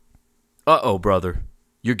Uh-oh, brother.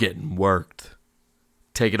 You're getting worked.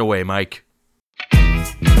 Take it away, Mike.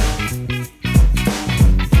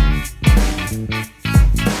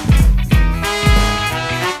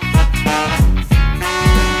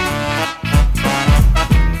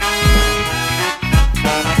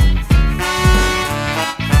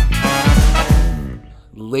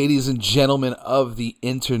 Ladies and gentlemen of the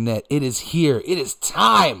internet, it is here. It is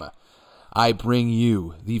time. I bring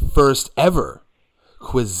you the first ever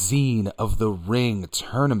Cuisine of the Ring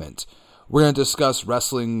tournament. We're going to discuss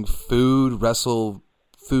wrestling food, wrestle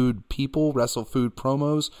food people, wrestle food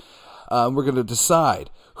promos. We're going to decide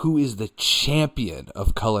who is the champion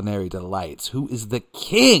of culinary delights, who is the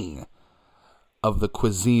king of the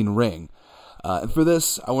cuisine ring. And for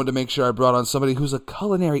this, I wanted to make sure I brought on somebody who's a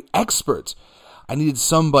culinary expert. I needed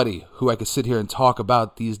somebody who I could sit here and talk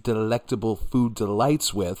about these delectable food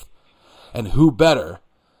delights with. And who better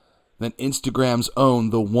than Instagram's own,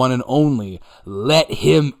 the one and only, Let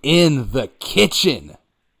Him In the Kitchen.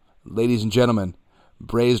 Ladies and gentlemen,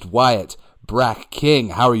 Braised Wyatt, Brack King.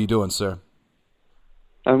 How are you doing, sir?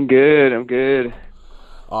 I'm good.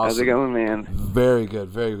 Awesome. How's it going, man? Very good,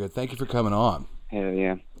 very good. Thank you for coming on. Hell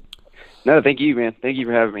yeah. No, thank you, man. Thank you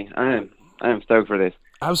for having me. I am stoked for this.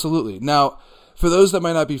 Absolutely. Now, for those that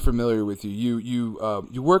might not be familiar with you,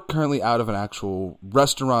 you work currently out of an actual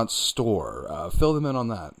restaurant store. Fill them in on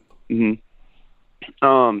that. Mm-hmm.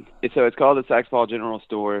 So it's called the Sax Paul General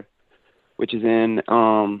Store, which is in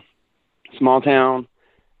small town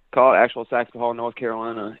called actual Sax Paul, North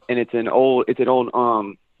Carolina, and it's an old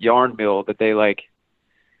yarn mill that they like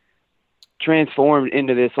transformed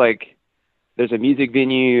into this like. There's a music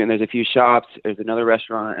venue and there's a few shops. There's another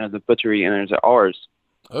restaurant and there's a butchery and there's ours.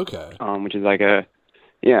 Okay. Which is like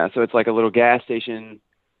so it's like a little gas station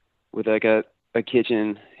with like a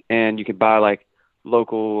kitchen, and you can buy like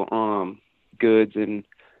local goods and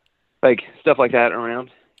like stuff like that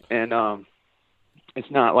around. And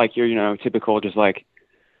it's not like your typical just like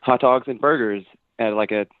hot dogs and burgers at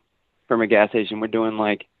from a gas station. We're doing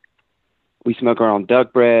like, we smoke our own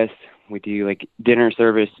duck breast. We do like dinner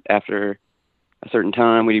service after a certain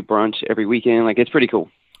time. We do brunch every weekend. Like, it's pretty cool.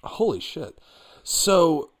 Holy shit.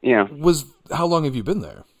 So, yeah. How long have you been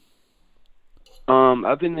there?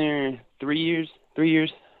 I've been there 3 years,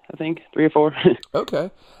 I think, 3 or 4. Okay.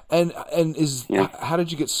 And how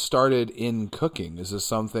did you get started in cooking? Is this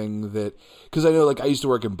something that, because I know like I used to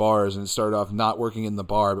work in bars and it started off not working in the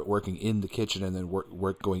bar, but working in the kitchen, and then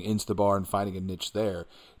work going into the bar and finding a niche there.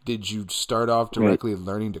 Did you start off directly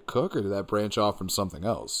learning to cook, or did that branch off from something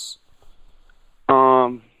else?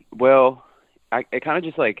 Well, I kind of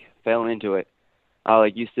just like fell into it. I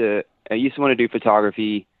used to want to do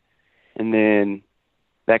photography, and then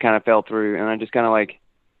that kind of fell through, and I just kind of like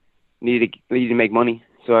needed to make money.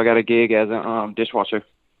 So I got a gig as a dishwasher,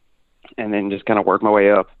 and then just kind of worked my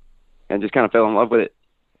way up and just kind of fell in love with it.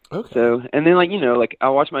 Okay. So, and then I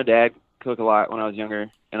watched my dad cook a lot when I was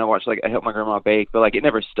younger, and I helped my grandma bake, but like it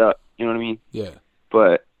never stuck. You know what I mean? Yeah.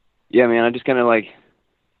 But yeah, man, I just kind of like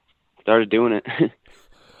started doing it.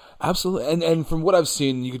 Absolutely. And from what I've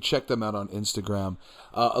seen, you can check them out on Instagram.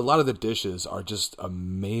 A lot of the dishes are just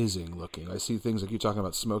amazing looking. I see things like you talking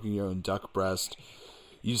about smoking your own duck breast.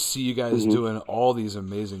 You see you guys doing all these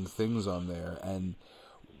amazing things on there. And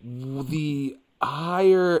the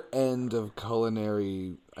higher end of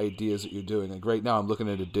culinary ideas that you're doing, like right now I'm looking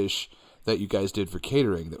at a dish that you guys did for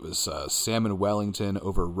catering that was salmon Wellington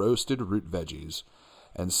over roasted root veggies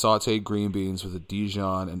and sauteed green beans with a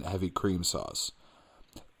Dijon and heavy cream sauce.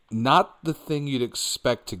 Not the thing you'd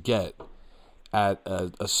expect to get at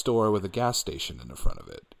a store with a gas station in the front of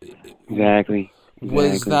it. Exactly.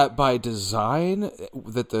 Was that by design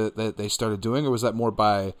that they started doing, or was that more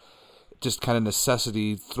by just kind of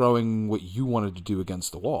necessity, throwing what you wanted to do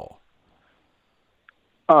against the wall?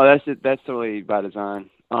 Oh, that's totally by design.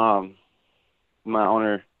 My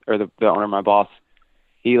owner, or the owner, my boss,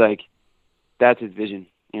 he that's his vision.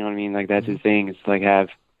 You know what I mean? Like, that's his thing. It's like have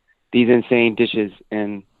these insane dishes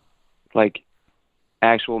and like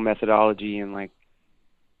actual methodology and like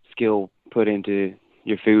skill put into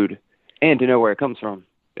your food, and to know where it comes from,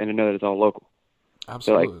 and to know that it's all local.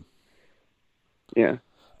 Absolutely. So, yeah.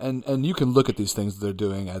 And you can look at these things they're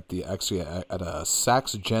doing at a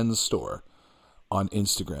Sax Gen store on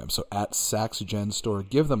Instagram. So at Sax Gen store,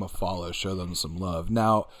 give them a follow, show them some love.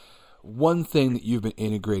 Now, one thing that you've been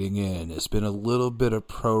integrating in has been a little bit of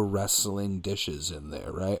pro wrestling dishes in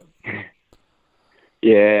there, right?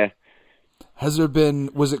 Yeah. Has there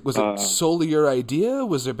been, was it solely your idea?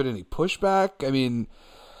 Was there been any pushback? I mean,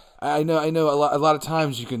 I know. A lot of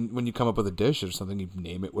times you can, when you come up with a dish or something, you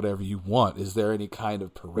name it whatever you want. Is there any kind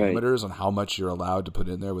of parameters on how much you're allowed to put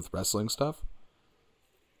in there with wrestling stuff?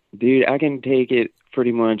 Dude, I can take it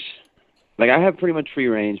pretty much. Like, I have pretty much free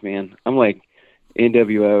range, man. I'm like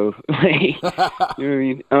NWO, like, you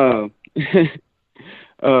know what I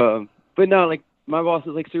mean? But no, like, my boss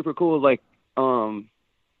is like super cool, like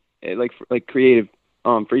creative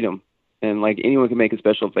freedom, and like anyone can make it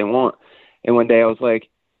special if they want. And one day I was like,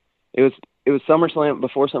 it was SummerSlam,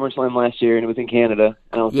 before SummerSlam last year, and it was in Canada,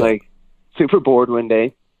 and I was like super bored one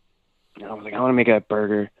day, and I was like, I want to make a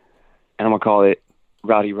burger, and I'm gonna call it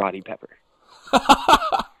Roddy Pepper.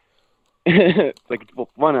 Like, well,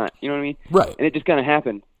 why not? You know what I mean? Right. And it just kind of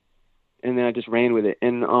happened, and then I just ran with it.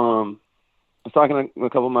 And I was talking to a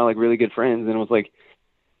couple of my like really good friends, and I was like,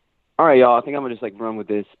 all right, y'all, I think I'm gonna just like run with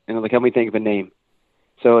this, and like, help me think of a name.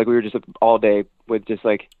 So like, we were just up all day with just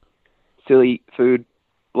like silly food,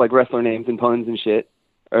 like wrestler names and puns and shit,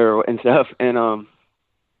 and stuff. And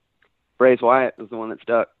Bray Wyatt was the one that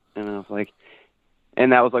stuck, and I was like,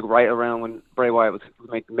 and that was like right around when Bray Wyatt was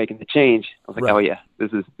making the change. I was like, oh yeah,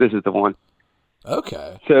 this is the one.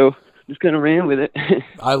 Okay. So just kind of ran with it.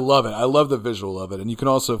 I love it. I love the visual of it, and you can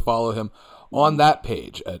also follow him on that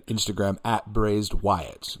page at Instagram at Braised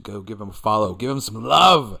Wyatt. Go give him a follow. Give him some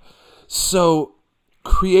love. So,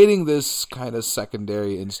 creating this kind of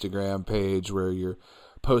secondary Instagram page where you're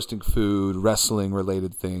posting food, wrestling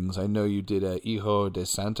related things. I know you did a Hijo de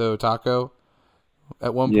Santo taco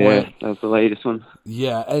at one point. Yeah, that was the latest one.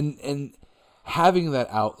 Yeah, and having that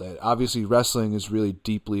outlet, obviously wrestling is really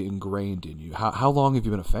deeply ingrained in you. How long have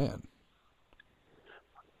you been a fan?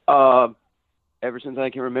 Ever since I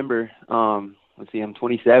can remember. Let's see, I'm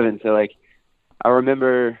 27, so like I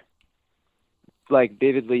remember like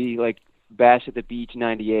vividly like Bash at the Beach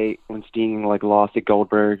 '98 when Sting like lost at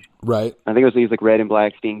Goldberg. Right. I think it was like red and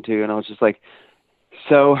black Sting too, and I was just like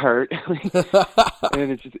so hurt.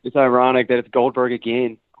 And it's ironic that it's Goldberg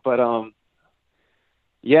again. But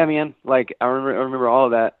yeah, man, like I remember all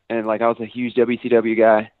of that, and like I was a huge WCW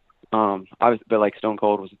guy. But like Stone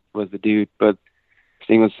Cold was the dude, but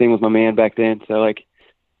Sting was my man back then. So like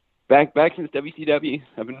back since WCW,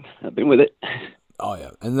 I've been with it. Oh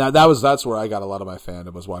yeah, and that's where I got a lot of my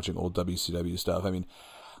fandom, was watching old WCW stuff. I mean,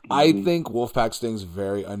 I think Wolfpack Sting's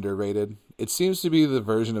very underrated. It seems to be the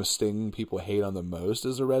version of Sting people hate on the most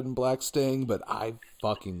is a red and black Sting, but I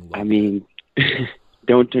fucking love it. I mean,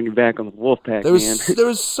 don't turn your back on the Wolfpack, man. There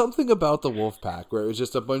was something about the Wolfpack where it was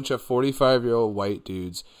just a bunch of 45-year-old white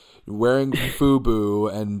dudes wearing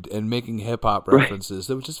FUBU and making hip-hop references.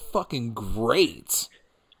 That was just fucking great.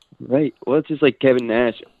 Right. Well, it's just like Kevin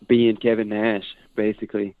Nash being Kevin Nash,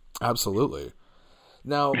 basically. Absolutely.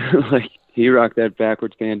 Now, like, he rocked that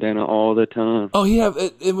backwards bandana all the time. Oh,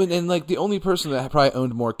 and like the only person that probably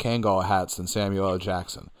owned more Kangol hats than Samuel L.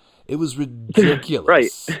 Jackson. It was ridiculous.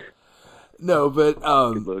 Right. No, but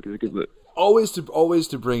good look. It's a good look. Always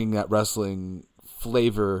to bringing that wrestling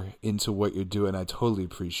flavor into what you're doing. I totally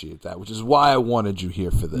appreciate that, which is why I wanted you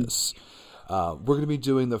here for this. We're going to be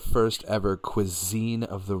doing the first ever Cuisine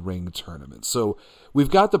of the Ring tournament. So we've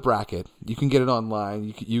got the bracket. You can get it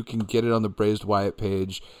online. You can get it on the Braised Wyatt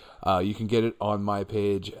page. You can get it on my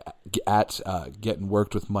page at Getting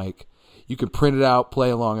Worked with Mike. You can print it out, play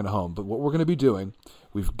along at home. But what we're going to be doing,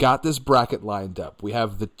 we've got this bracket lined up. We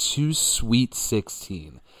have the 2 Sweet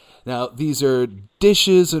 16. Now, these are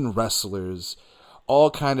dishes and wrestlers,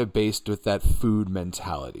 all kind of based with that food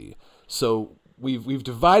mentality. So we've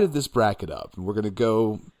divided this bracket up, and we're going to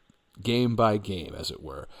go game by game, as it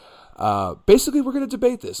were. Basically, we're going to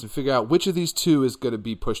debate this and figure out which of these two is going to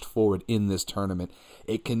be pushed forward in this tournament.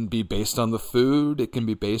 It can be based on the food. It can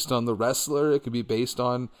be based on the wrestler. It can be based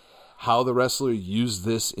on how the wrestler used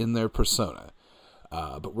this in their persona.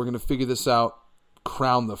 But we're going to figure this out,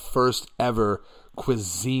 crown the first ever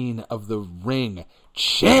Cuisine of the Ring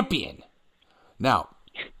champion. Now,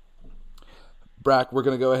 Brack, we're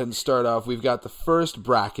going to go ahead and start off. We've got the first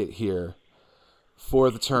bracket here for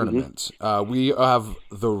the tournament. We have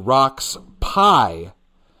The Rock's Pie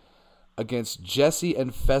against Jesse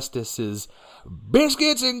and Festus's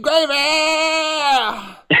Biscuits and Gravy.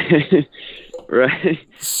 Right.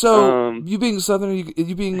 So, you being Southern,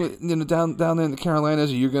 you being down there in the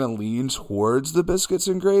Carolinas, are you going to lean towards the Biscuits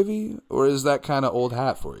and Gravy, or is that kind of old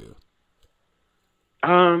hat for you?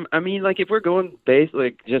 I mean, like, if we're going based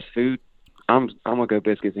like just food, I'm gonna go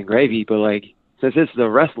Biscuits and Gravy. But like, since it's the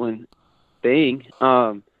wrestling thing, this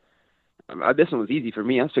one was easy for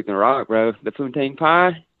me. I was picking Rock, bro. The Poontang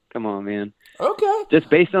Pie. Come on, man. Okay. Just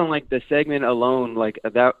based on like the segment alone, like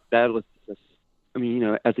that was. I mean, you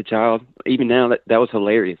know, as a child, even now, that was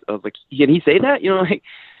hilarious. I was like, can he say that? You know, like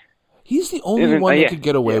He's the only one that could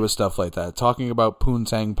get away with stuff like that. Talking about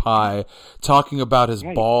Poontang Pie, talking about his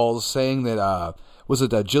balls, saying that, was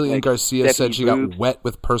it that Jillian Garcia said she got wet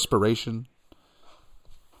with perspiration?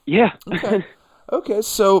 Yeah. Okay,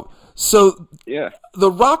 so yeah.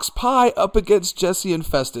 The Rock's Pie up against Jesse and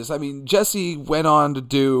Festus. I mean, Jesse went on to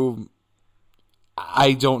do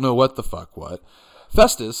I don't know what the fuck what.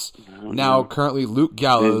 Festus, now currently Luke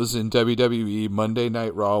Gallows in WWE Monday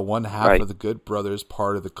Night Raw, one half of the Good Brothers,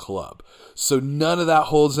 part of the club. So none of that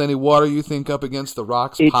holds any water, you think, up against the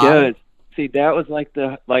Rock's Pie? It does. See, that was like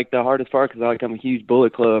the hardest part because I'm a huge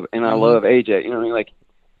Bullet Club and I love AJ. You know what I mean? Like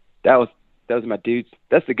that was my dudes.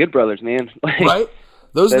 That's the Good Brothers, man. Like, right?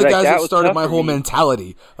 Those are the guys that started my whole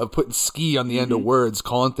mentality of putting ski on the end of words,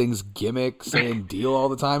 calling things gimmick, saying deal all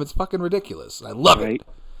the time. It's fucking ridiculous. I love it.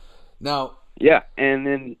 Now. Yeah, and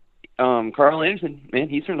then Carl Anderson, man,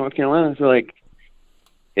 he's from North Carolina, so like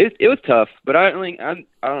it was tough, but I don't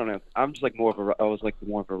know. I'm just like more of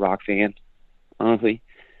a Rock fan, honestly,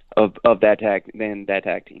 of that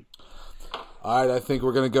tag team. All right, I think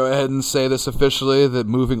we're gonna go ahead and say this officially that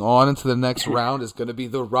moving on into the next round is gonna be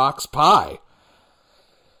the Rock's Pie.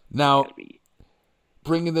 Now,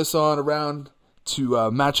 bringing this on around to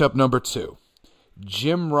matchup number 2,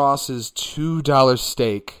 Jim Ross's $2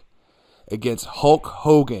 steak against Hulk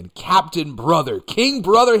Hogan, Captain Brother, King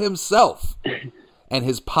Brother himself, and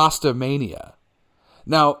his Pasta Mania.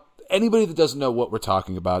 Now, anybody that doesn't know what we're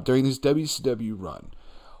talking about, during this WCW run,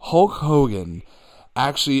 Hulk Hogan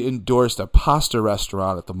actually endorsed a pasta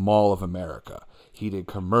restaurant at the Mall of America. He did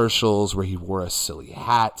commercials where he wore a silly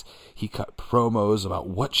hat. He cut promos about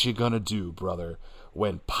what you gonna do, brother,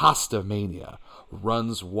 when Pasta Mania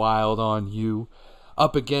runs wild on you,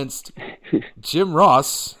 up against Jim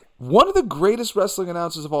Ross, one of the greatest wrestling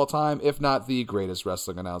announcers of all time, if not the greatest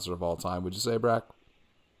wrestling announcer of all time. Would you say, Brack?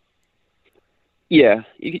 Yeah,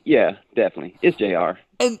 definitely. It's JR.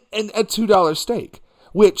 And a $2 steak,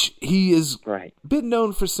 which he is been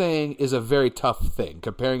known for saying is a very tough thing,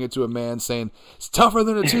 comparing it to a man saying it's tougher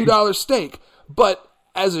than a $2 steak. But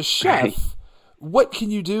as a chef, what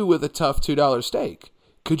can you do with a tough $2 steak?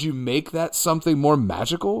 Could you make that something more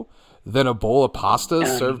magical than a bowl of pasta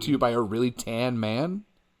served to you by a really tan man?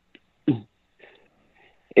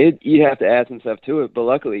 You have to add some stuff to it, but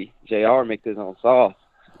luckily JR makes his own sauce,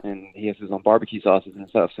 and he has his own barbecue sauces and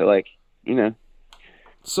stuff. So, like, you know,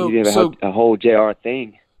 you have a whole JR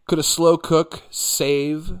thing. Could a slow cook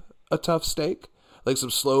save a tough steak? Like some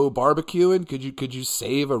slow barbecuing? Could you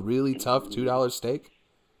save a really tough $2 steak?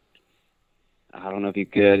 I don't know if you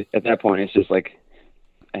could. At that point, it's just like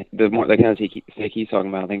the kind of steak he's talking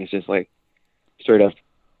about. I think it's just like straight up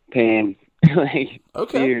pan, like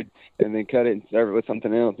seared, and then cut it and serve it with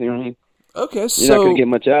something else. You know what I mean? Okay, you're not gonna get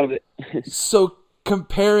much out of it. So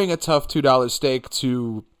comparing a tough $2 steak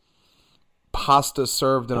to pasta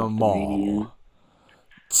served in a mall.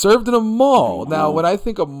 Served in a mall. Now, when I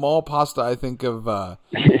think of mall pasta, I think of I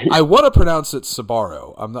want to pronounce it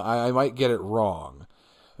Sbarro. I might get it wrong,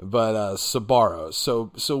 but Sbarro.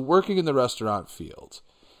 So working in the restaurant field,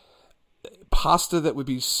 pasta that would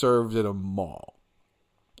be served in a mall.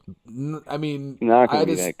 I mean, not gonna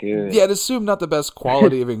be that good. Yeah, I'd assume not the best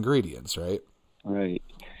quality of ingredients, right? Right.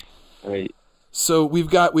 So we've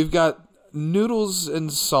got noodles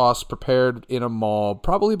and sauce prepared in a mall,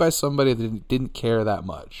 probably by somebody that didn't care that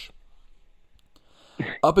much,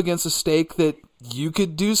 up against a steak that you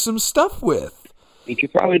could do some stuff with. You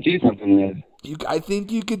could probably do something with. I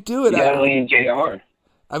think you could do it. You gotta lean JR.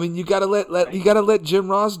 I mean, you gotta let Jim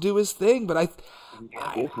Ross do his thing, but I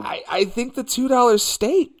think the $2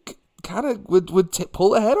 steak kind of would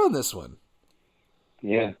pull ahead on this one.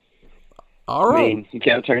 Yeah. All right. I mean, you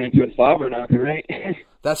can't turn it into a slobber knocker, right?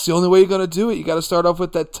 That's the only way you're going to do it. You got to start off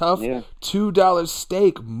with that tough $2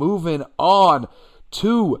 steak. Moving on.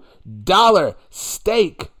 $2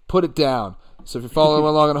 steak. Put it down. So if you're following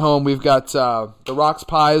along at home, we've got The Rock's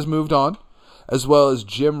Pie has moved on, as well as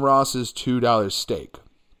Jim Ross's $2 steak.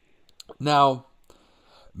 Now,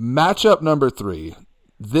 matchup number 3.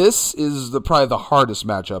 This is probably the hardest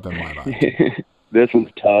matchup in my mind. This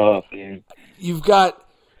one's tough, dude. You've got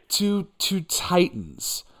two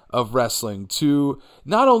titans of wrestling, to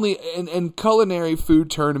not only and culinary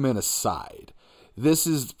food tournament aside, this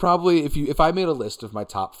is probably, if I made a list of my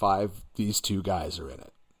top 5, these two guys are in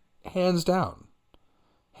it, hands down.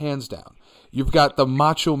 You've got the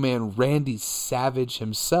Macho Man Randy Savage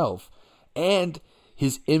himself and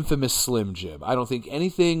his infamous Slim Jim. I don't think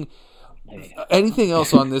anything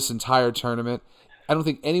else on this entire tournament, I don't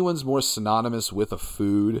think anyone's more synonymous with a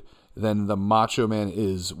food than the Macho Man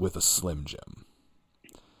is with a Slim Jim.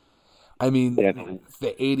 I mean, Definitely.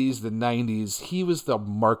 the 80s, the 90s, he was the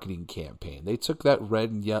marketing campaign. They took that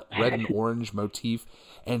red and orange motif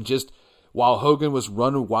and just, while Hogan was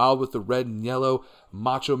running wild with the red and yellow,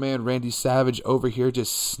 Macho Man Randy Savage over here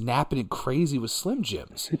just snapping it crazy with Slim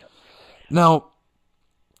Jims. Now,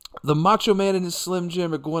 the Macho Man and his Slim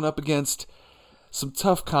Jim are going up against some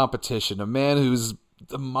tough competition. A man who's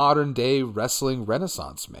the modern day wrestling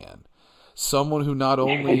renaissance man. Someone who not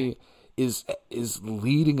only is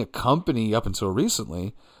leading a company up until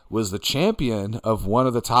recently, was the champion of one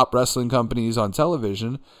of the top wrestling companies on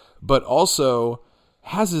television, but also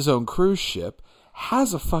has his own cruise ship,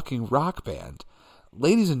 has a fucking rock band.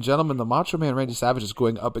 Ladies and gentlemen, the Macho Man Randy Savage is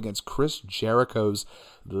going up against Chris Jericho's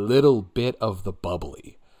Little Bit of the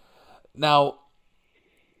Bubbly. Now,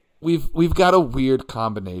 we've got a weird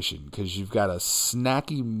combination because you've got a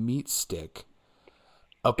snacky meat stick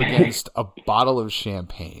up against a bottle of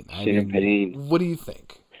champagne. I mean, what do you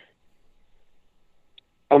think?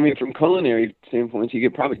 I mean, from culinary standpoints, you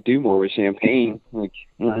could probably do more with champagne. Like,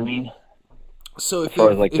 you know what I mean? So if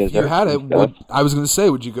you had it, I was going to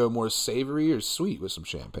say, would you go more savory or sweet with some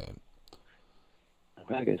champagne? I'd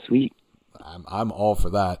probably go sweet. I'm all for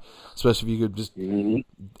that, especially if you could just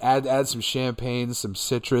add some champagne, some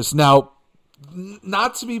citrus. Now,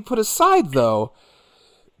 not to be put aside though,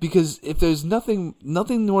 because if there's nothing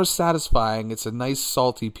more satisfying, it's a nice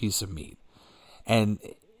salty piece of meat. And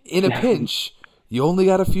in a pinch, you only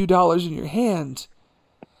got a few dollars in your hand.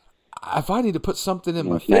 If I need to put something in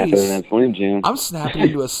my face, I'm snapping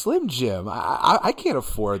into a Slim Jim. I can't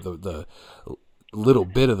afford the Little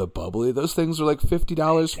Bit of the Bubbly. Those things are like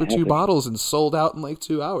 $50 for 2 bottles and sold out in like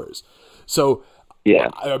 2 hours. So yeah,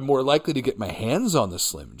 I'm more likely to get my hands on the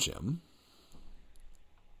Slim Jim.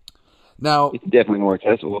 Now, it's definitely more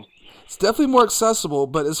accessible. It's definitely more accessible,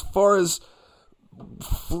 but as far as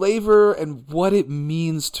flavor and what it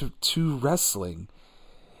means to wrestling,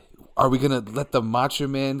 are we going to let the Macho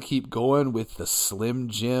Man keep going with the Slim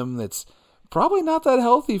Jim that's probably not that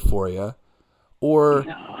healthy for you? Or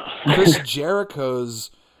Chris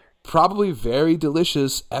Jericho's probably very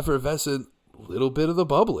delicious, effervescent Little Bit of the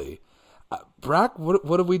Bubbly? Brack,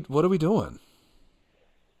 what are we doing?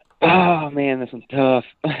 Oh man, this one's tough.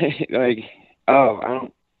 I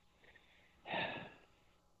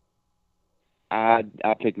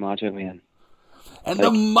picked Macho Man. And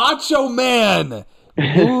the Macho Man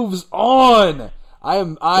moves on.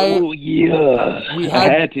 Oh yeah. We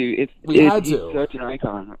had to. He's such an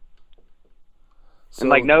icon. So,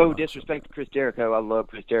 and like, no disrespect to Chris Jericho, I love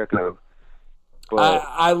Chris Jericho.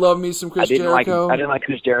 I love me some Chris Jericho. I didn't like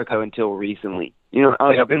Chris Jericho until recently. You know,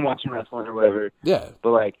 I've been watching wrestling or whatever. Yeah.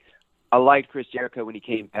 But like, I liked Chris Jericho when he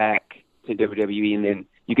came back to WWE, and then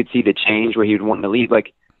you could see the change where he would want to leave.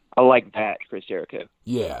 Like, I like that Chris Jericho.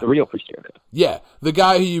 Yeah. The real Chris Jericho. Yeah. The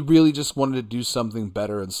guy who you really just wanted to do something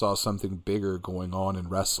better and saw something bigger going on in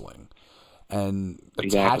wrestling and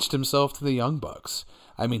attached himself to the Young Bucks.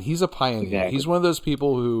 I mean, he's a pioneer. Exactly. He's one of those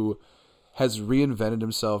people who has reinvented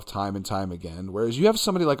himself time and time again, whereas you have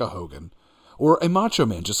somebody like a Hogan or a Macho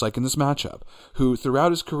Man, just like in this matchup, who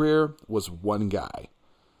throughout his career was one guy.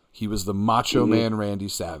 He was the Macho Man Randy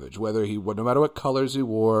Savage, no matter what colors he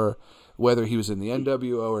wore, whether he was in the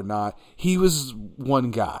NWO or not, he was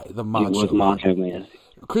one guy, the Macho Man.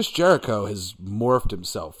 Chris Jericho has morphed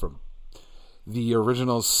himself from the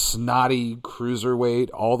original snotty cruiserweight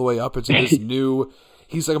all the way up into this new,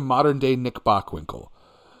 he's like a modern day Nick Bockwinkel.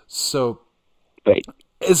 So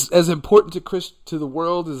as important to the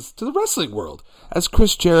world as to the wrestling world as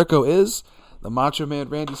Chris Jericho is, the Macho Man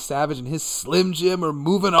Randy Savage and his Slim Jim are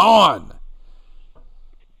moving on.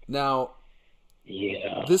 Now,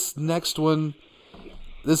 this next one's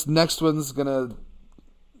gonna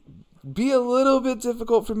be a little bit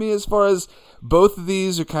difficult for me as far as both of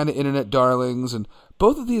these are kind of internet darlings, and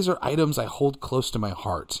both of these are items I hold close to my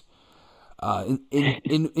heart.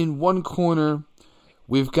 In one corner,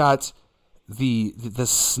 we've got the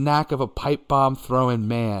snack of a pipe bomb throwing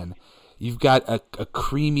man. You've got a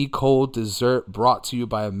creamy cold dessert brought to you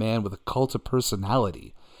by a man with a cult of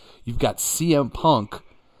personality. You've got CM Punk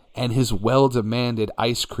and his well-demanded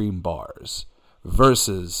ice cream bars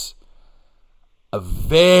versus a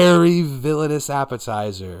very villainous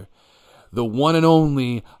appetizer, the one and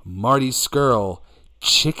only Marty Scurll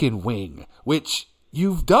chicken wing, which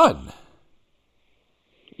you've done.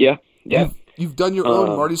 Yeah. You've done your own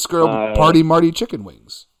Marty Scurll Party Marty chicken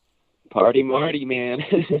wings. Party Marty, man.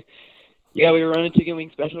 Yeah, we were running a chicken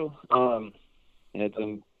wing special. Had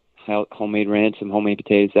some homemade ranch, some homemade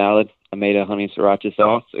potato salad. I made a honey sriracha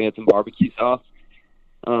sauce. We had some barbecue sauce.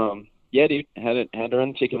 Yeah, dude, had to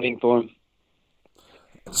run the chicken wing for him.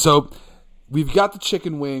 So, we've got the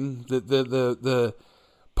chicken wing, the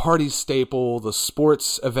party staple, the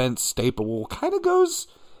sports event staple, kind of goes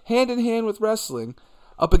hand in hand with wrestling,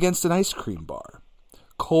 up against an ice cream bar.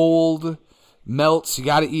 Cold, melts, you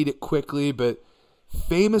got to eat it quickly, but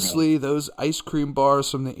famously, those ice cream bars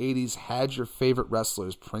from the 80s had your favorite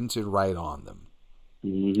wrestlers printed right on them.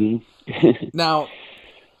 Mm-hmm. Now,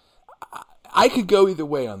 I could go either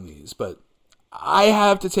way on these, but I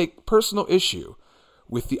have to take personal issue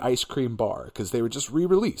with the ice cream bar because they were just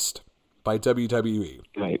re-released by WWE.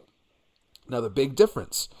 Right. Now, the big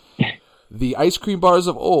difference, the ice cream bars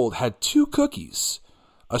of old had 2 cookies,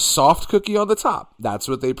 a soft cookie on the top. That's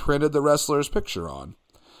what they printed the wrestler's picture on.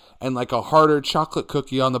 And like a harder chocolate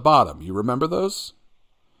cookie on the bottom. You remember those?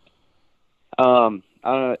 I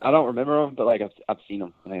don't remember them, but like I've seen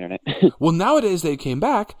them on the internet. Well, nowadays they came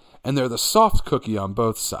back, and they're the soft cookie on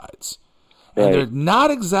both sides. Right. And they're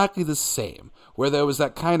not exactly the same, where there was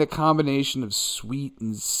that kind of combination of sweet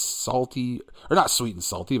and salty, or not sweet and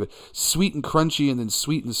salty, but sweet and crunchy and then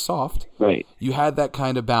sweet and soft. Right. You had that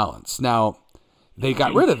kind of balance. Now, they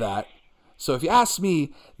got rid of that. So if you ask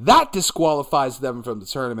me, that disqualifies them from the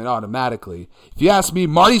tournament automatically. If you ask me,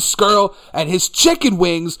 Marty Scurll and his chicken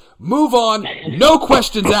wings, move on, no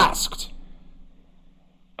questions asked.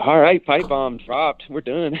 All right, pipe bomb dropped. We're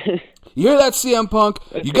done. You hear that, CM Punk?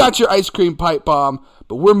 You got your ice cream pipe bomb,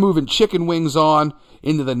 but we're moving chicken wings on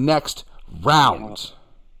into the next round.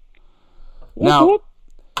 Now,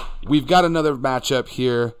 we've got another matchup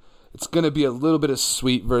here. It's going to be a little bit of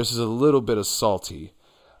sweet versus a little bit of salty.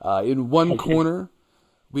 In one corner,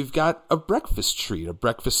 we've got a breakfast treat, a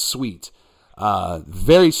breakfast sweet.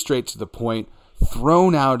 Very straight to the point,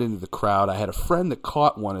 thrown out into the crowd. I had a friend that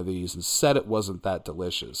caught one of these and said it wasn't that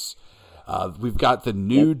delicious. We've got the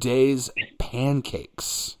New Day's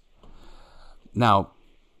pancakes. Now,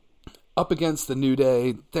 up against the New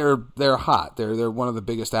Day, they're hot. They're one of the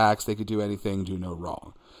biggest acts. They could do anything, do no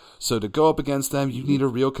wrong. So to go up against them, you need a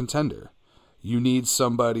real contender. You need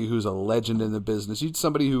somebody who's a legend in the business. You need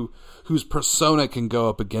somebody whose persona can go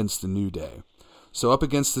up against the New Day. So up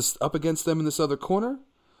against them in this other corner,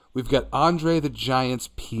 we've got Andre the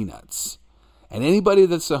Giant's Peanuts. And anybody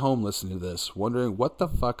that's at home listening to this, wondering what the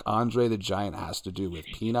fuck Andre the Giant has to do with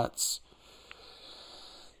peanuts,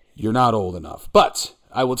 you're not old enough. But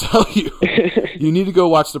I will tell you, you need to go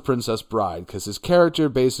watch The Princess Bride, because his character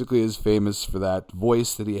basically is famous for that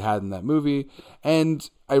voice that he had in that movie. And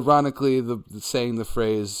ironically, saying the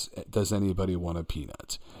phrase, does anybody want a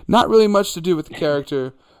peanut? Not really much to do with the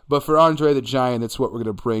character, but for Andre the Giant, it's what we're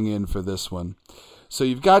going to bring in for this one. So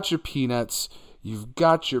you've got your peanuts, you've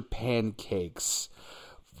got your pancakes.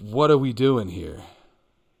 What are we doing here?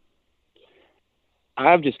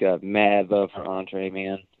 I've just got mad love for Andre,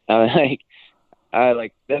 man. I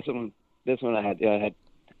like this one. I had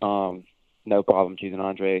no problem choosing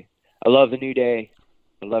Andre. I love the New Day.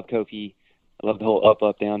 I love Kofi. I love the whole up,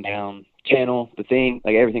 up, down, down channel, the thing,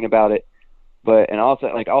 like everything about it. And also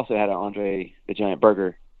had an Andre the Giant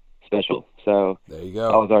burger special. So there you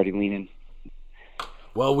go. I was already leaning.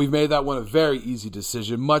 Well, we've made that one a very easy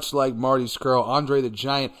decision. Much like Marty Scurll, Andre the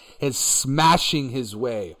Giant is smashing his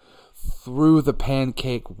way through the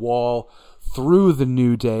pancake wall, through the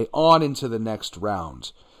New Day, on into the next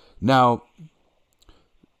round. Now,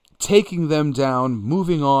 taking them down,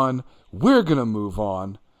 moving on, we're going to move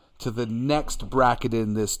on to the next bracket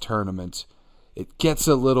in this tournament. It gets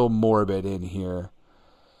a little morbid in here.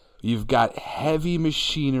 You've got Heavy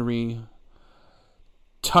Machinery,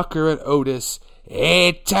 Tucker and Otis,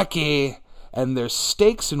 hey Tucky, and their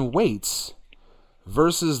stakes and weights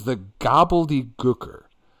versus the Gobbledygooker,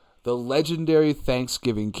 the legendary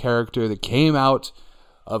Thanksgiving character that came out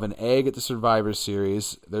of an egg at the Survivor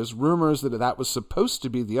Series. There's rumors that was supposed to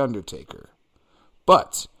be The Undertaker.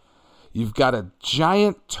 But you've got a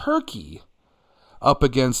giant turkey up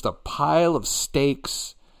against a pile of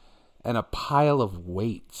steaks and a pile of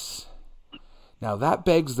weights. Now that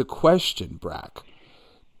begs the question, Brack.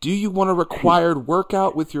 Do you want a required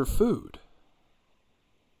workout with your food?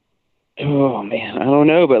 Oh, man, I don't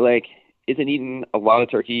know, but isn't eating a lot of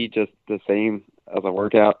turkey just the same as a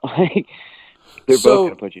workout? They're both going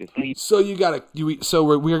to put you to sleep. So we've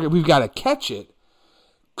got to catch it,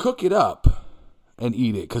 cook it up, and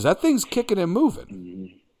eat it, because that thing's kicking and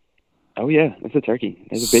moving. Oh yeah, it's a turkey.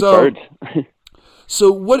 It's a big bird.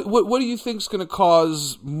 So what do you think's going to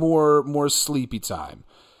cause more sleepy time?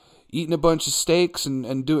 Eating a bunch of steaks and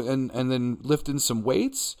then lifting some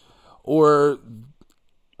weights, or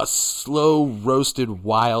a slow roasted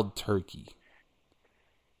wild turkey?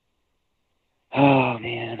 Oh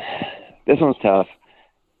man, this one's tough.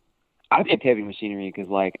 I picked Heavy Machinery because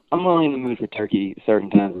I'm only in the mood for turkey certain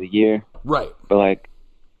times of the year. Right. But like,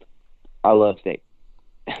 I love steak.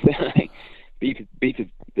 Like, beef is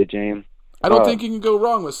the jam. I don't think you can go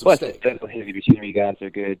wrong with some plus steak. The heavy machinery guys are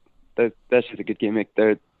good. That's just a good gimmick.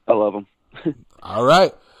 I love them. All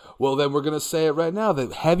right. Well, then we're going to say it right now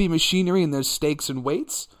that heavy machinery and their steaks and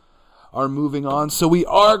weights are moving on. So we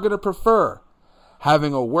are going to prefer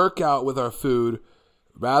having a workout with our food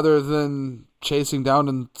rather than chasing down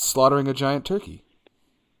and slaughtering a giant turkey.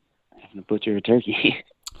 Having to butcher a turkey.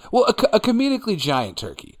 Well, a comedically giant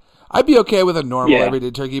turkey. I'd be okay with a normal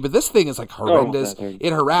everyday turkey, but this thing is like horrendous.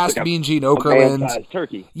 It harassed me and Gene Okerlund.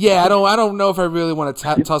 Turkey. Yeah, I don't know if I really want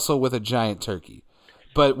to tussle with a giant turkey,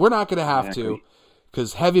 but we're not going to have to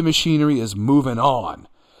because heavy machinery is moving on.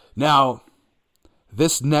 Now,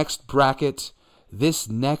 this next bracket, this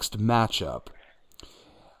next matchup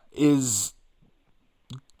is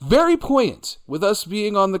very poignant with us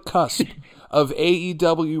being on the cusp of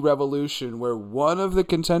AEW Revolution, where one of the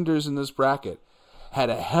contenders in this bracket had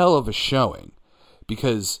a hell of a showing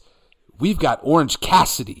because we've got Orange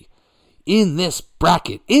Cassidy in this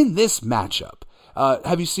bracket, in this matchup.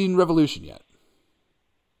 Have you seen Revolution yet?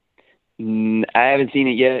 I haven't seen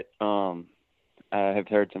it yet. I have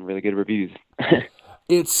heard some really good reviews.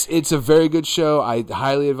 It's a very good show. I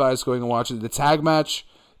highly advise going and watching it. The tag match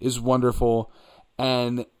is wonderful,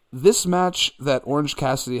 and this match that Orange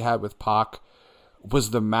Cassidy had with Pac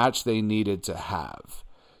was the match they needed to have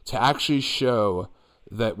to actually show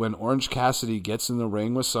that when Orange Cassidy gets in the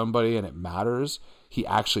ring with somebody and it matters, he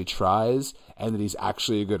actually tries and that he's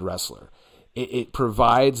actually a good wrestler. It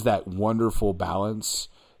provides that wonderful balance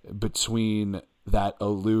between that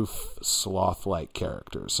aloof, sloth-like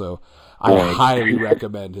character. So I highly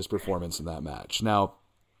recommend his performance in that match. Now,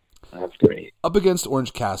 that's great. Up against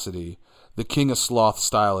Orange Cassidy, the king of sloth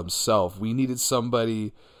style himself, we needed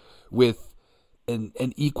somebody with an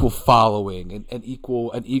equal following, an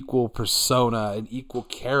equal persona, an equal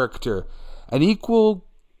character, an equal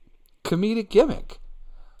comedic gimmick.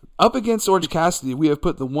 Up against Orange Cassidy, we have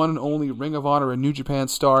put the one and only Ring of Honor and New Japan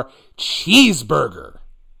star, Cheeseburger.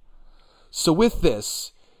 So with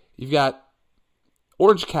this, you've got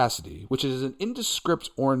Orange Cassidy, which is an indescript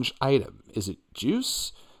orange item. Is it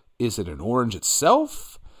juice? Is it an orange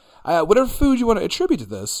itself? Whatever food you want to attribute to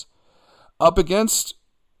this, up against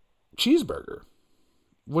Cheeseburger.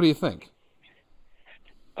 What do you think?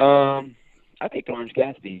 I think Orange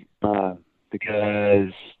Cassidy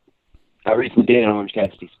because I recently did an Orange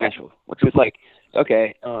Cassidy special, which was like,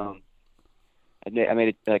 okay, I made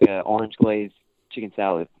it like an orange glazed chicken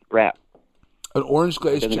salad wrap. An orange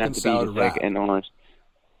glazed chicken salad wrap. Like an orange.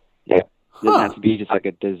 Yeah. It doesn't have to be just like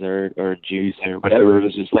a dessert or juice or whatever. It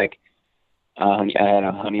was just like I had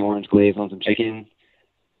a honey orange glaze on some chicken,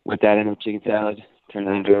 whipped that into a chicken salad, turned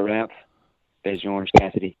it into a wrap. There's your Orange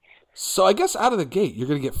Cassidy. So I guess out of the gate, you're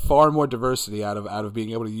going to get far more diversity out of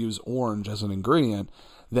being able to use orange as an ingredient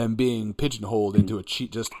than being pigeonholed into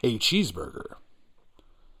just a cheeseburger.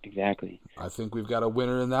 Exactly. I think we've got a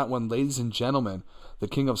winner in that one. Ladies and gentlemen, the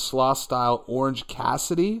king of sloth style, Orange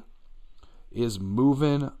Cassidy, is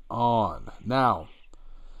moving on. Now,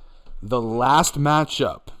 the last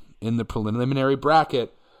matchup in the preliminary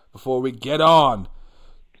bracket before we get on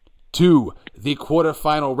to the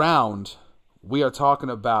quarterfinal round, we are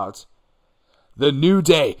talking about the New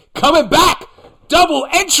Day coming back, double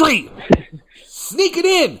entry, sneaking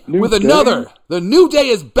in with another. The New Day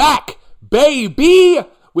is back, baby,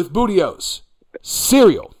 with Booty-O's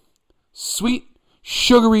cereal, sweet,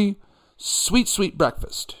 sugary, sweet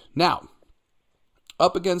breakfast. Now,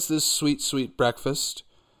 up against this sweet breakfast,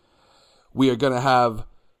 we are going to have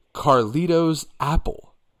Carlito's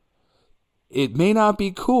Apple. It may not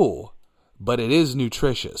be cool, but it is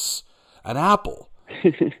nutritious. An apple.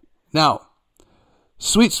 Now,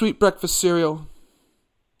 sweet breakfast cereal,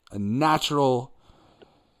 a natural,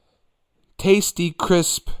 tasty,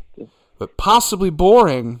 crisp, but possibly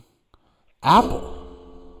boring apple.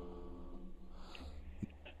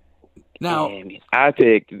 Now, I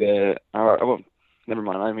picked the. Well, never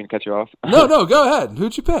mind. I didn't mean to cut you off. No, go ahead.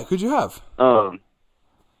 Who'd you pick? Who'd you have? I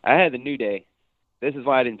had the New Day. This is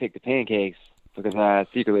why I didn't pick the pancakes. Because I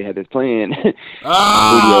secretly had this plan. The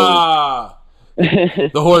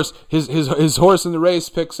horse, his horse in the race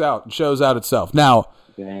picks out and shows out itself. Now,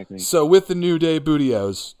 exactly. So with the New Day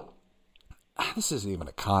Booty-O's, this isn't even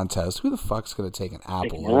a contest. Who the fuck's going to take an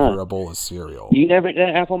apple over a bowl of cereal?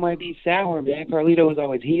 That apple might be sour, man. Carlito was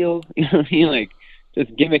always heel. You know what I mean? Like,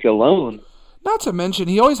 just gimmick alone. Not to mention,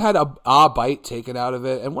 he always had a bite taken out of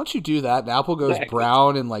it. And once you do that, an apple goes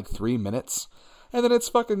brown in like 3 minutes. And then it's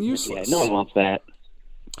fucking useless. Yeah, no one wants that.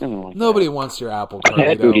 Nobody wants your apple,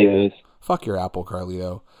 Carlito. Fuck your apple,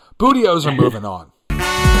 Carlito. Booty-O's are moving on.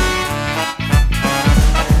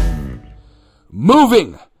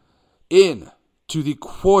 Moving in to the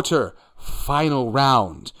quarter final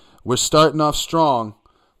round. We're starting off strong.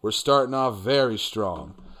 We're starting off very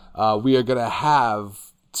strong. We are going to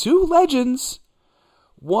have two legends,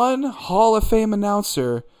 one Hall of Fame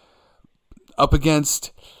announcer up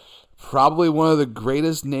against probably one of the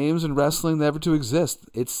greatest names in wrestling ever to exist.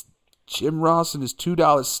 It's Jim Ross and his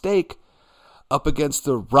 $2 steak up against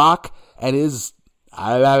The Rock and his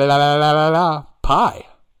pie.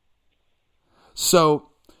 So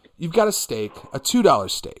you've got a steak, a $2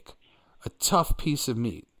 steak, a tough piece of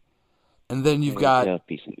meat, and then you've got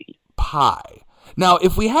pie. Now,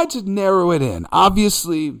 if we had to narrow it in,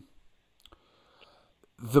 obviously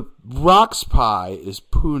The Rock's pie is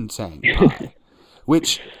poontang pie,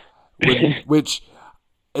 which,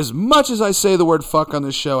 as much as I say the word fuck on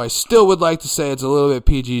this show, I still would like to say it's a little bit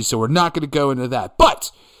PG, so we're not going to go into that.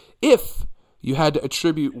 But if you had to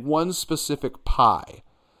attribute one specific pie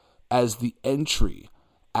as the entry,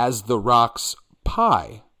 as The Rock's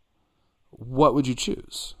pie, what would you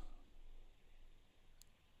choose?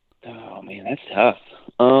 Oh man, that's tough.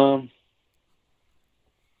 I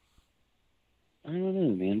don't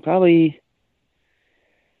know, man. Probably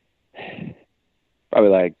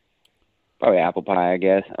apple pie, I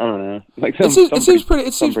guess. I don't know. Like it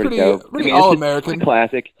seems pretty all American,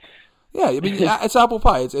 classic. Yeah, I mean it's apple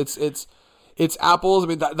pie. It's apples. I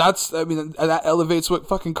mean that elevates what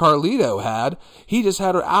fucking Carlito had. He just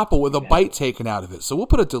had an apple with a bite taken out of it. So we'll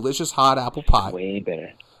put a delicious hot apple pie way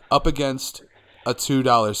better up against a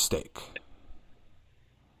 $2 steak.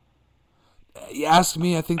 You ask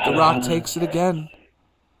me, I think The Rock takes it again.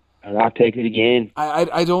 The Rock takes it again.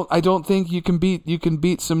 I don't think you can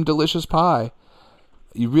beat some delicious pie.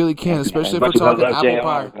 You really can't, especially if we're talking apple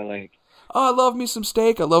pie. I love me some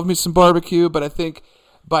steak. I love me some barbecue, but I think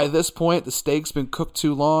by this point the steak's been cooked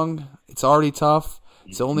too long. It's already tough.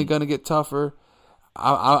 It's only going to get tougher.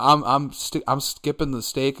 I'm skipping the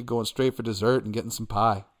steak and going straight for dessert and getting some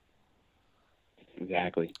pie.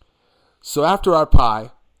 Exactly. So after our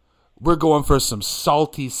pie, we're going for some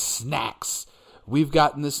salty snacks. We've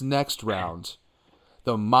got in this next round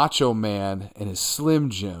the Macho Man and his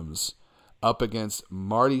Slim Jims up against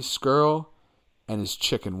Marty Scurll and his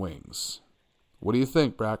chicken wings. What do you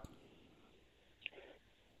think, Brack?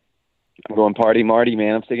 I'm going Party Marty,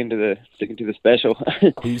 man. I'm sticking to the special.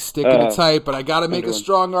 He's sticking it tight, but I got to make a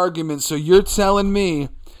strong argument. So you're telling me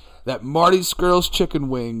that Marty Scurll's chicken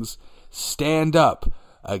wings stand up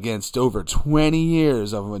against over 20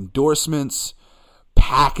 years of endorsements,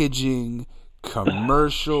 packaging,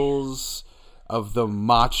 commercials of the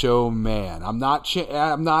Macho Man. I'm not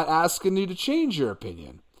asking you to change your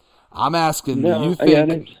opinion. I'm asking, do you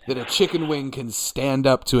think that a chicken wing can stand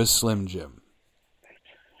up to a Slim Jim?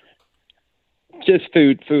 Just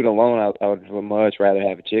food alone, I would much rather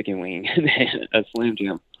have a chicken wing than a Slim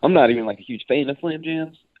Jim. I'm not even like a huge fan of Slim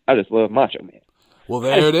Jims. I just love Macho Man. Well,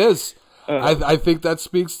 there it is. I think that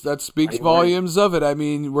speaks volumes of it. I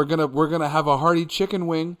mean, we're gonna have a hearty chicken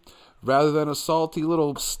wing rather than a salty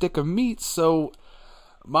little stick of meat. So,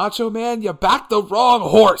 Macho Man, you backed the wrong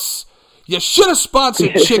horse. You should have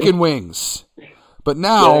sponsored chicken wings. But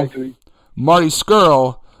now, Marty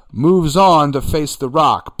Scurll moves on to face The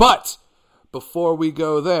Rock. But before we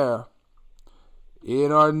go there,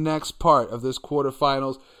 in our next part of this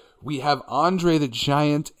quarterfinals, we have Andre the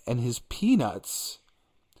Giant and his Peanuts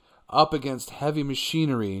up against Heavy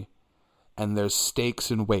Machinery and their Stakes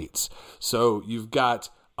and Weights. So you've got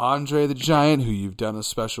Andre the Giant, who you've done a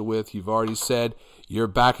special with. You've already said you're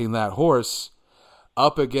backing that horse,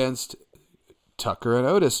 up against Tucker and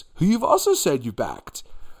Otis, who you've also said you backed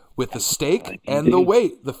with the stake and the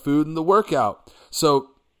weight, the food and the workout.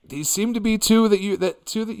 So these seem to be two that you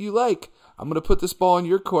like. I'm going to put this ball in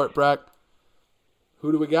your court, Brack.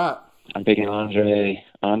 Who do we got? I'm picking Andre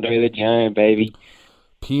the Giant, baby.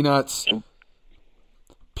 Peanuts again.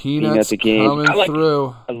 Coming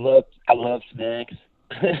through. I love snacks.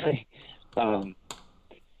 But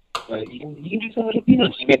you can do some little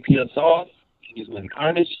peanuts. You get peanut sauce. You can do some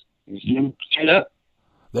garnish. You can do them straight up.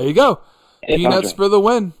 There you go. Peanuts for the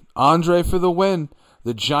win. Andre for the win.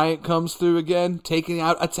 The Giant comes through again, taking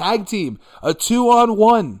out a tag team, a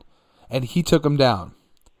 2-on-1, and he took him down.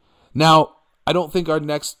 Now, I don't think our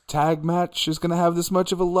next tag match is going to have this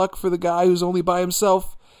much of a luck for the guy who's only by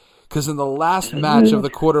himself, because in the last match of the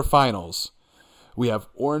quarterfinals, we have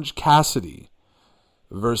Orange Cassidy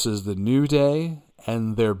versus the New Day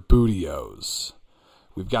and their Bootios.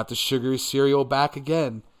 We've got the sugary cereal back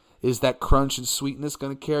again. Is that crunch and sweetness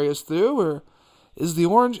going to carry us through, or is the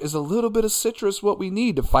orange, is a little bit of citrus what we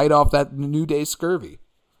need to fight off that New Day scurvy?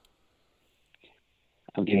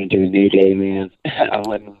 I'm getting to the New Day, man. I'm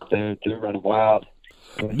letting them they're running wild.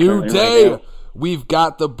 New Day, we've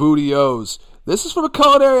got the Booty-O's. This is from a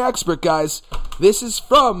culinary expert, guys. This is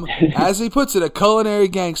from, as he puts it, a culinary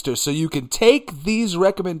gangster. So you can take these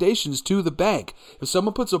recommendations to the bank. If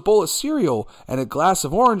someone puts a bowl of cereal and a glass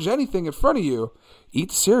of orange, anything in front of you, eat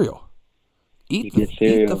the cereal. Eat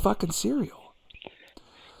the fucking cereal.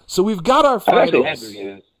 So we've got our finals.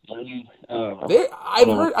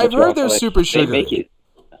 I've heard they're super sugary. They make it.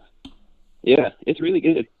 Yeah, it's really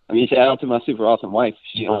good. I mean, shout out to my super awesome wife.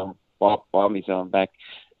 She bought me some back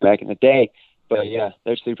in the day. But yeah,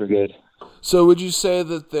 they're super good. So would you say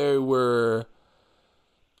that they were,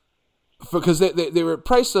 because they were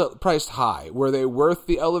priced high, were they worth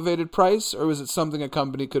the elevated price, or was it something a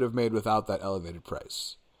company could have made without that elevated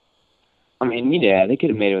price? I mean, yeah, they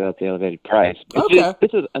could have made it without the elevated price. I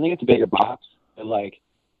think it's a bigger box, but like,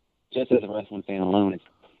 just as a wrestling fan alone, it's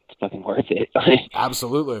fucking worth it.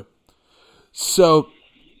 Absolutely. So,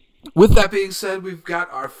 with that being said, we've got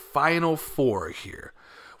our final four here.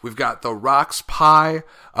 We've got The Rock's Pie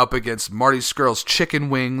up against Marty Scurll's Chicken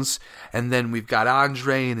Wings. And then we've got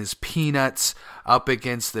Andre and his Peanuts up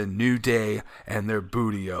against the New Day and their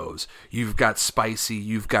Booty-O's. You've got spicy,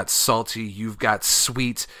 you've got salty, you've got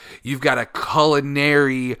sweet. You've got a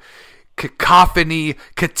culinary cacophony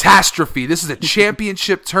catastrophe. This is a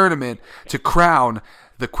championship tournament to crown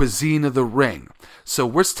the cuisine of the ring. So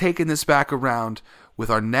we're taking this back around with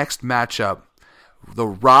our next matchup. The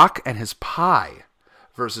Rock and his pie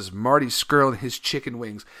versus Marty Scurll and his chicken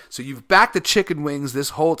wings. So you've backed the chicken wings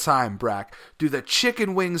this whole time, Brack. Do the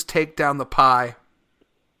chicken wings take down the pie?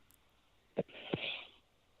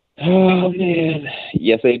 Oh, man.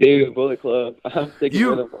 Yes, they do. Bullet Club. I'm sticking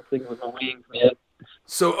with them. I'm sticking with my wings, man.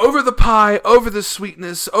 So over the pie, over the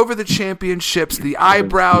sweetness, over the championships, the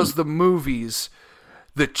eyebrows, the movies,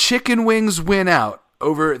 the chicken wings win out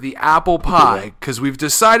over the apple pie because we've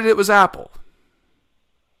decided it was apple.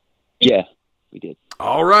 Yeah, we did.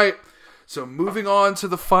 All right. So moving on to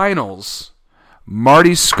the finals,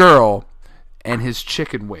 Marty Scurll and his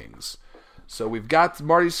chicken wings. So we've got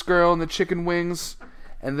Marty Scurll and the chicken wings.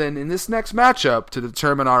 And then in this next matchup, to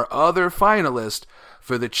determine our other finalist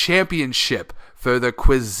for the championship, for the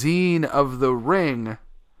cuisine of the ring,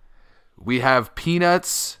 we have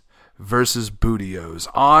Peanuts versus Booty-O's.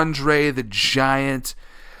 Andre the Giant,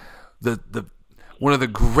 the one of the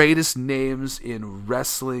greatest names in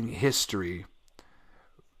wrestling history,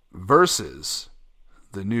 versus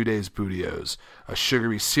the New Day's Booty-O's. A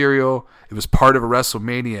sugary cereal. It was part of a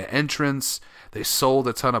WrestleMania entrance. They sold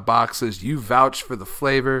a ton of boxes. You vouch for the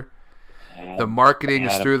flavor. The marketing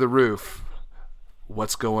is through the roof.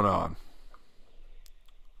 What's going on?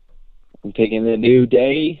 I'm taking the New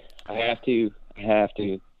Day. I have to.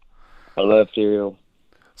 I love cereal.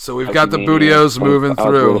 So we've got the Booty-O's moving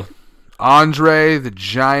through. Andre the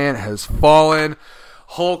Giant has fallen.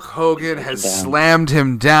 Hulk Hogan has slammed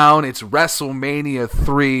him down. It's WrestleMania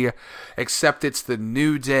 3, except it's the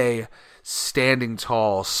New Day standing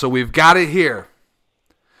tall. So we've got it here.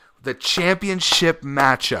 The championship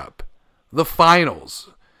matchup. The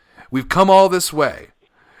finals. We've come all this way.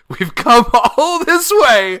 We've come all this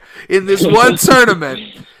way in this one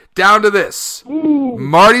tournament. Down to this.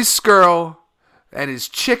 Marty Scurll and his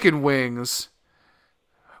chicken wings.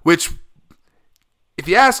 Which, if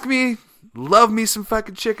you ask me, love me some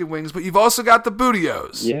fucking chicken wings, but you've also got the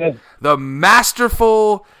Booty-O's. Yeah. The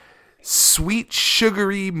masterful, sweet,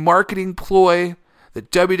 sugary marketing ploy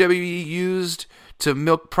that WWE used to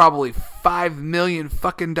milk probably $5 million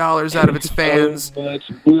fucking dollars out of its fans. So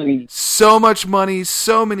much money. So much money,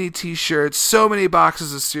 so many t-shirts, so many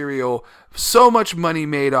boxes of cereal, so much money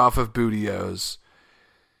made off of Booty-O's.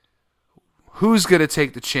 Who's going to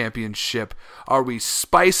take the championship? Are we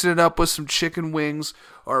spicing it up with some chicken wings,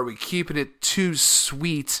 or are we keeping it too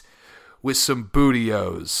sweet with some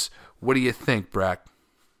Booty-O's? What do you think, Brack?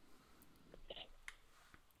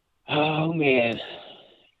 Oh, man.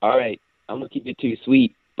 All right. I'm going to keep it too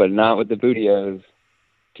sweet, but not with the Booty-O's.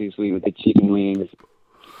 Too sweet with the chicken wings.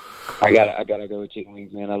 I gotta go with chicken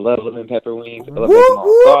wings, man. I love lemon pepper wings. I love making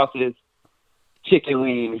all sauces. Chicken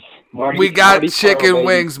wings. We got chicken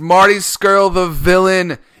wings. Marty Scurll, the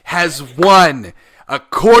villain, has won.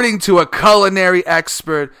 According to a culinary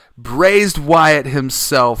expert, Braised Wyatt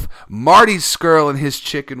himself, Marty Scurll and his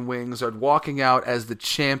chicken wings are walking out as the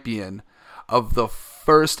champion of the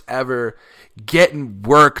first ever Getting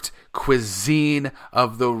Worked Cuisine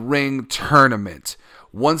of the Ring tournament.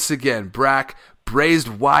 Once again, Brack, Braised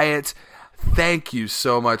Wyatt thank you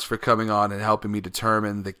so much for coming on and helping me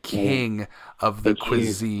determine the king of the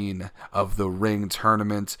cuisine of the ring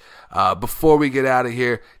tournament. Before we get out of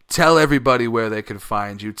here, tell everybody where they can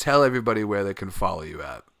find you. Tell everybody where they can follow you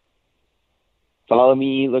at. Follow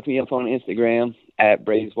me. Look me up on Instagram at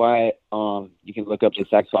Braves Wyatt. You can look up the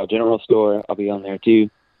Saxfall General Store. I'll be on there too.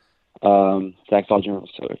 Saxfall General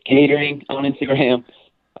Store. Catering on Instagram.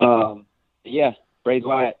 Yeah, Braves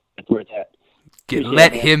Wyatt. That's where it's at.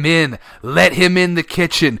 Let him in. Let him in the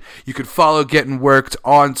kitchen. You can follow Getting Worked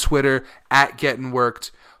on Twitter at Getting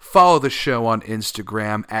Worked. Follow the show on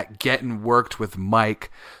Instagram at Getting Worked with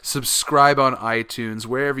Mike. Subscribe on iTunes,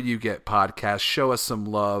 wherever you get podcasts. Show us some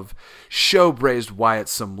love. Show Braves Wyatt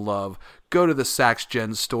some love. Go to the Sax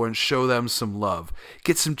Gen store and show them some love.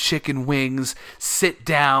 Get some chicken wings. Sit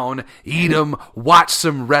down. Eat them. Watch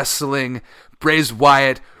some wrestling. Braves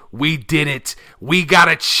Wyatt, we did it. We got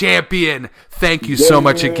a champion. Thank you so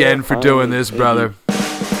much again for doing this, brother.